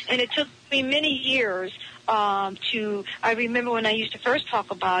known, and it took me many years I remember when I used to first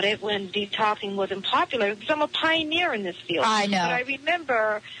talk about it when detoxing wasn't popular, because I'm a pioneer in this field. I know. But I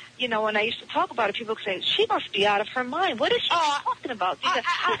remember, when I used to talk about it, people would say, she must be out of her mind. What is she talking about?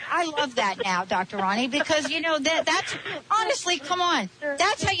 I love that now, Dr. Roni, because, that's, honestly, come on.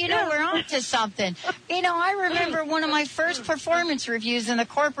 That's how you know we're on to something. I remember one of my first performance reviews in the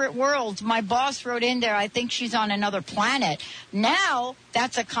corporate world. My boss wrote in there, I think she's on another planet. Now,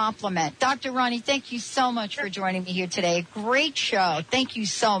 that's a compliment. Dr. Roni, thank you so much for joining me here today. Great show. Thank you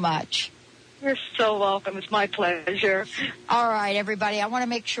so much. You're so welcome. It's my pleasure. All right, everybody. I want to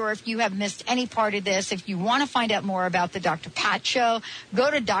make sure if you have missed any part of this, if you want to find out more about the Dr. Pat Show,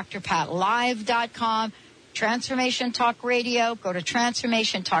 go to drpatlive.com. Transformation Talk Radio, go to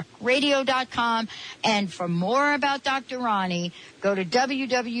transformationtalkradio.com. And for more about Dr. Roni, go to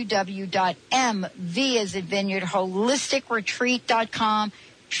www.mv as in Vineyard holisticretreat.com.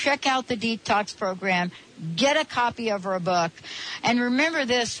 Check out the detox program. Get a copy of her book. And remember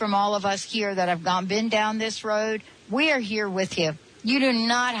this from all of us here that have been down this road. We are here with you. You do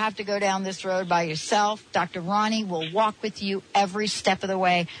not have to go down this road by yourself. Dr. Roni will walk with you every step of the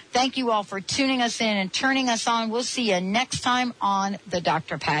way. Thank you all for tuning us in and turning us on. We'll see you next time on the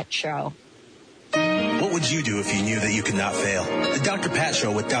Dr. Pat Show. What would you do if you knew that you could not fail? The Dr. Pat Show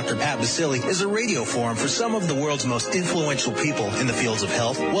with Dr. Pat Basili is a radio forum for some of the world's most influential people in the fields of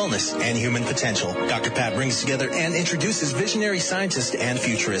health, wellness, and human potential. Dr. Pat brings together and introduces visionary scientists and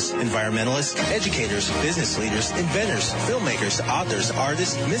futurists, environmentalists, educators, business leaders, inventors, filmmakers, authors,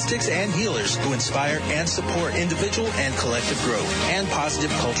 artists, mystics, and healers who inspire and support individual and collective growth and positive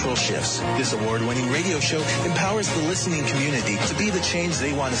cultural shifts. This award-winning radio show empowers the listening community to be the change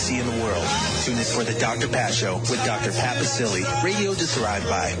they want to see in the world. Tune in for the Dr. Pat Show with Dr. Pat Basili, radio to thrive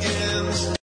by.